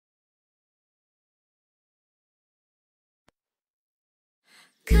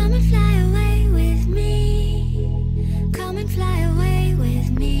Come and fly away with me. Come and fly away with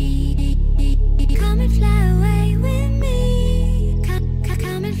me. Come and fly away with me.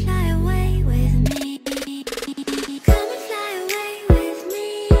 Come and fly away with me. Come and fly away with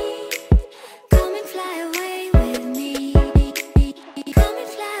me. Come and fly away with me. Come and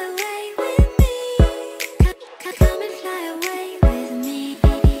fly away with me. Come and fly away with me.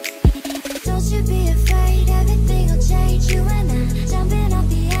 Don't you be afraid, everything will change. You and I jumping off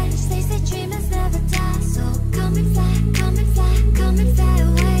the edge. They say dreamers never die. So come and fly, come and fly, come and fly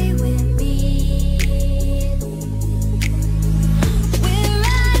away with me. We're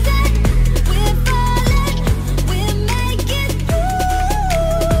rising, we're falling, we're making through.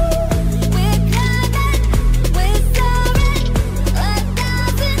 We're climbing, we're soaring,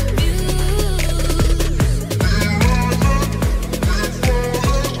 1,000 views.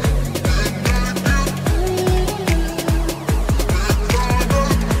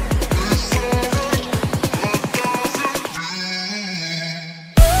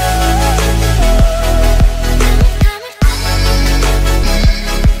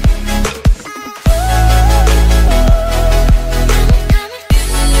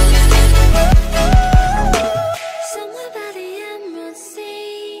 Somewhere by the emerald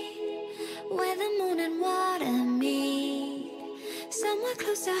sea, where the moon and water meet. Somewhere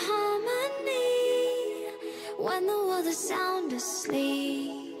close to harmony, when the world is sound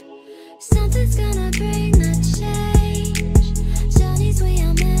asleep. Something's gonna bring the change, journeys we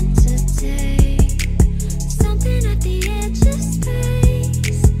are meant to take. Something at the edge of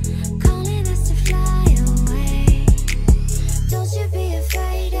space, calling us to fly away. Don't you be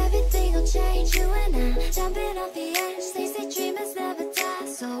afraid, everything will change. You and I jumping off the edge. They say dreamers never die.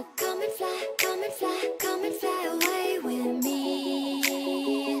 So come and fly, come and fly, come and fly away with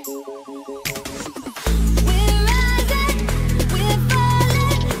me. We're rising, we're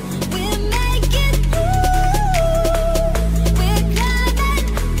falling, we're making through. We're climbing,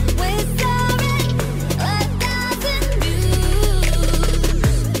 we're soaring, 1,000 views.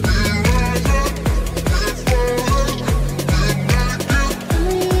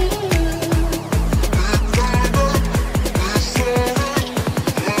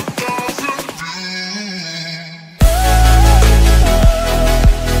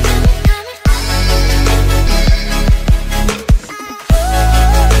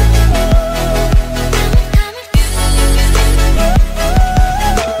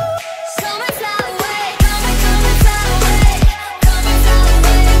 Come and fly away, come and fly away, come and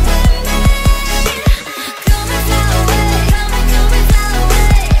fly away with me. Come and fly away, come and fly away,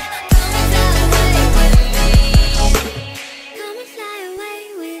 come and fly away with me. Come and fly away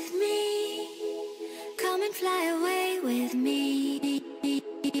with me. Come and fly away with me.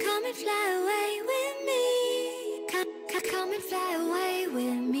 Come and fly away with me. Come and fly away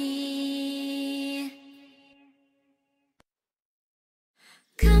with me.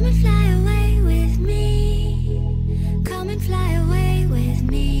 Come and fly away with me. Come and fly away with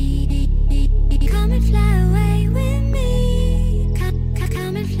me.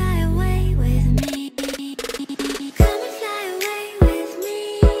 Come and fly away with me.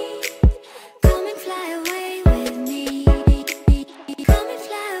 Come and fly away with me. Come and fly away with me. Come and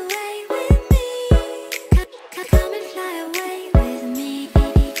fly away with me. Come and fly away with me.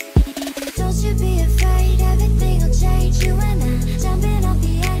 Don't you be afraid, everything will change. You and I jumping off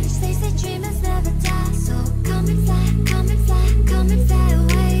the edge. They say dreamers never die. So come and fly, come and fly, come and fly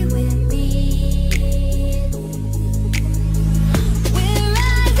away with me. We're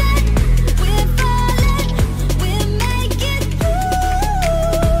rising, we're falling, we're making through.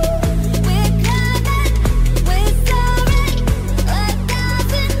 We're climbing, we're soaring,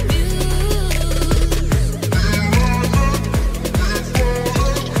 1,000 views.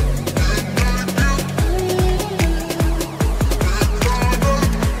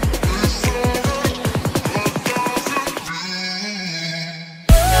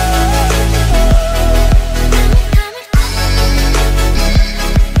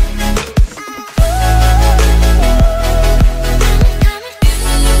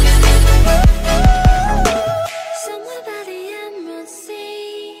 Somewhere by the emerald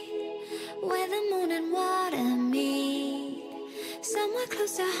sea, where the moon and water meet. Somewhere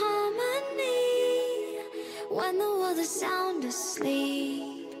close to harmony, when the world is sound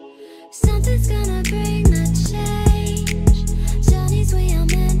asleep. Something's gonna bring the change, journeys we are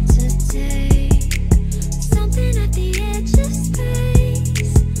meant to take. Something at the edge of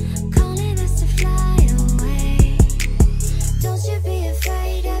space, calling us to fly away. Don't you be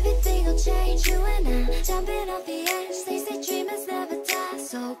afraid, everything will change. You and I jumping off the edge. They say dreamers never die.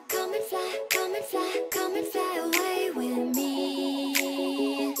 So come and fly, come and fly, come and fly away with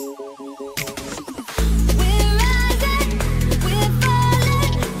me.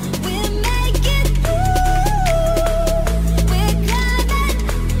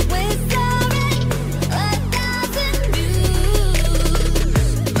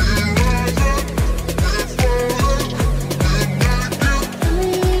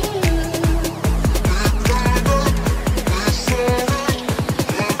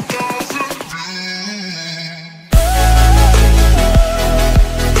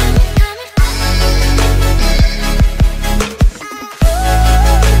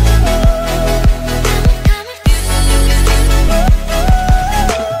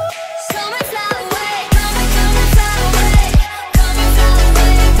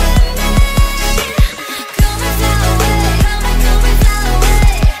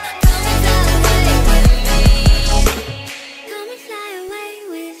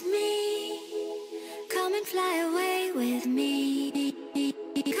 with me.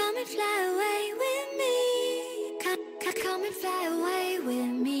 Come and fly away with me. Come and fly away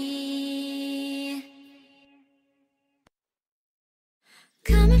with me.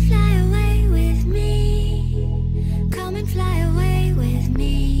 Come and fly away with me. Come and fly away with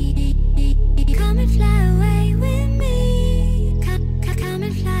me. Come and fly away with me. Come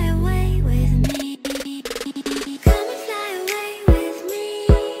and fly away with me. Come and fly away with me.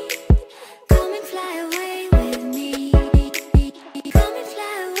 Come and fly away with me. Come and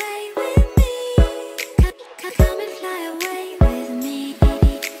fly away with me. Come and fly away with me.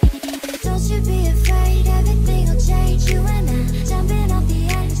 Don't you be afraid, everything will change. You and I jumping off the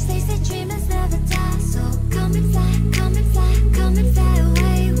edge. They say dreamers never die, so come and fly, come and fly, come and fly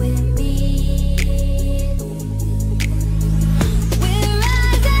away with me. We're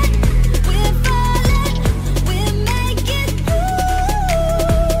rising, we're falling, we're making through.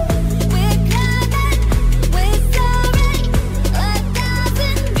 We're climbing, we're soaring,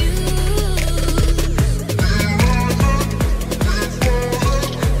 1,000 views.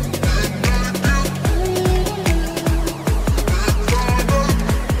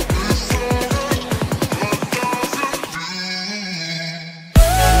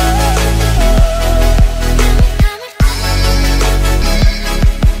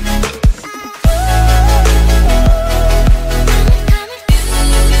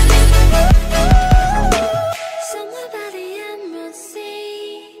 Somewhere by the emerald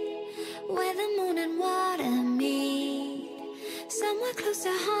sea, where the moon and water meet. Somewhere close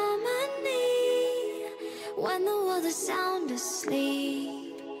to harmony, when the world is sound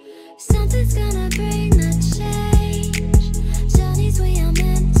asleep. Something's gonna bring the change, journeys we are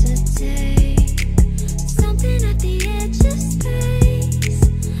meant to take. Something at the edge of space,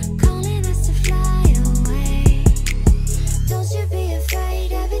 calling us to fly away. Don't you be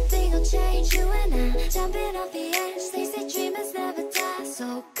afraid, everything will change. You and I jumping off the edge. They say dreamers never die,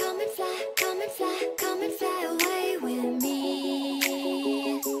 so come and fly, come and fly, come and fly away with me.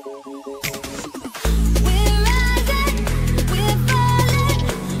 We're rising, we're falling,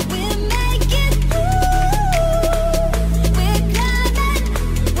 we're making through. We're climbing,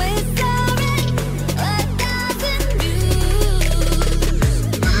 we're soaring, 1,000 views.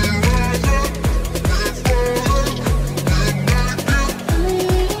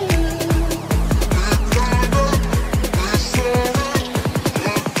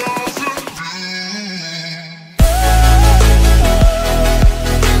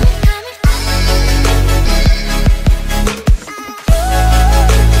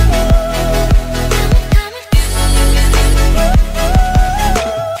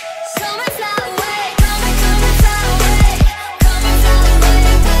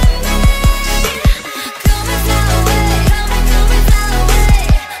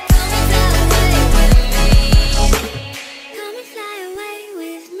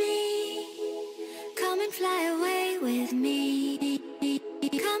 Come and fly away with me.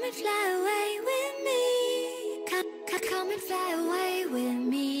 Come and fly away with me. Come and fly away with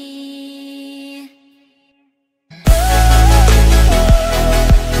me.